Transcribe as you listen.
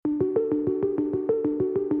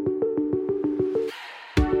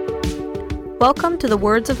Welcome to the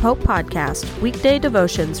Words of Hope podcast, weekday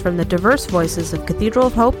devotions from the diverse voices of Cathedral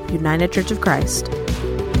of Hope, United Church of Christ.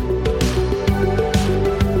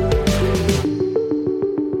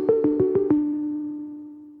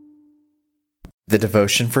 The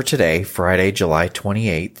devotion for today, Friday, July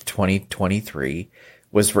 28th, 2023,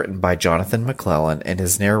 was written by Jonathan McClellan and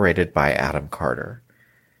is narrated by Adam Carter.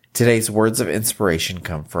 Today's words of inspiration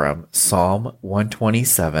come from Psalm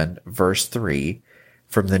 127, verse 3,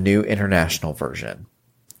 from the New International Version.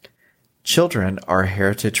 Children are a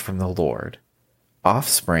heritage from the Lord,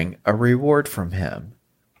 offspring a reward from Him.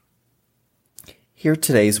 Hear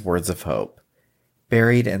today's words of hope.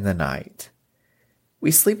 Buried in the night.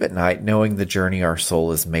 We sleep at night knowing the journey our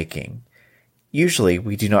soul is making. Usually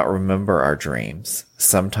we do not remember our dreams.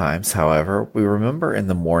 Sometimes, however, we remember in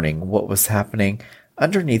the morning what was happening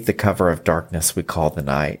underneath the cover of darkness we call the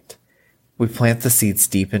night. We plant the seeds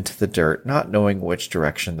deep into the dirt, not knowing which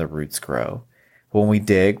direction the roots grow. When we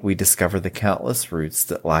dig, we discover the countless roots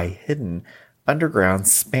that lie hidden underground,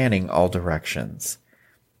 spanning all directions.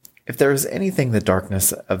 If there is anything the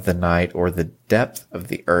darkness of the night or the depth of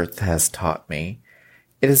the earth has taught me,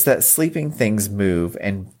 it is that sleeping things move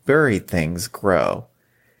and buried things grow.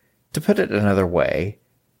 To put it another way,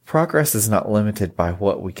 progress is not limited by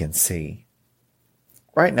what we can see.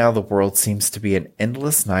 Right now, the world seems to be an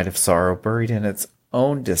endless night of sorrow buried in its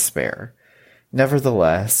own despair.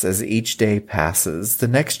 Nevertheless, as each day passes, the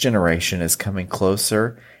next generation is coming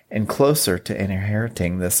closer and closer to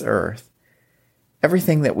inheriting this earth.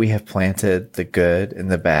 Everything that we have planted, the good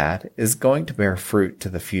and the bad, is going to bear fruit to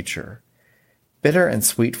the future. Bitter and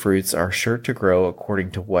sweet fruits are sure to grow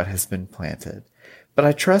according to what has been planted, but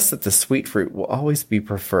I trust that the sweet fruit will always be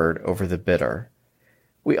preferred over the bitter.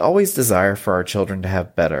 We always desire for our children to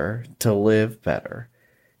have better, to live better.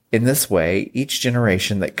 In this way, each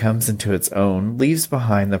generation that comes into its own leaves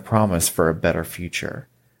behind the promise for a better future.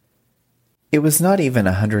 It was not even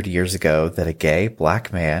 100 years ago that a gay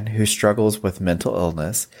black man who struggles with mental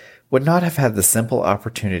illness would not have had the simple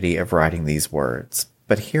opportunity of writing these words.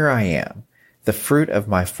 But here I am, the fruit of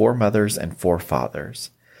my foremothers and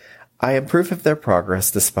forefathers. I am proof of their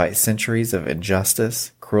progress despite centuries of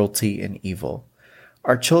injustice, cruelty, and evil.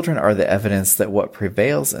 Our children are the evidence that what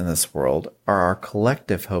prevails in this world are our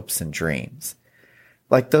collective hopes and dreams.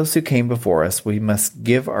 Like those who came before us, we must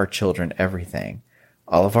give our children everything,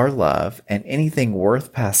 all of our love, and anything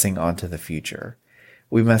worth passing on to the future.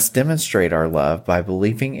 We must demonstrate our love by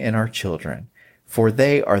believing in our children, for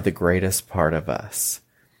they are the greatest part of us.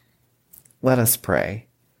 Let us pray.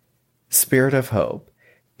 Spirit of hope,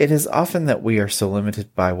 it is often that we are so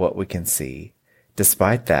limited by what we can see.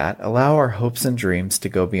 Despite that, allow our hopes and dreams to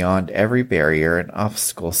go beyond every barrier and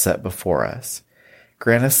obstacle set before us.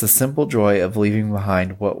 Grant us the simple joy of leaving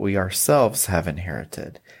behind what we ourselves have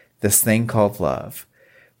inherited, this thing called love.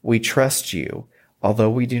 We trust you, although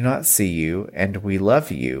we do not see you, and we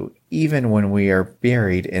love you, even when we are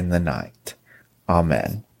buried in the night.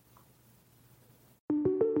 Amen.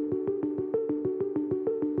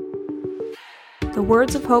 The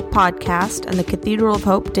Words of Hope podcast and the Cathedral of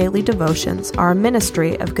Hope daily devotions are a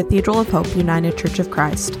ministry of Cathedral of Hope United Church of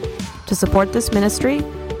Christ. To support this ministry,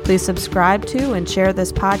 please subscribe to and share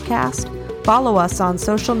this podcast, follow us on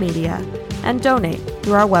social media, and donate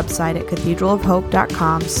through our website at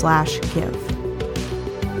cathedralofhope.com/give.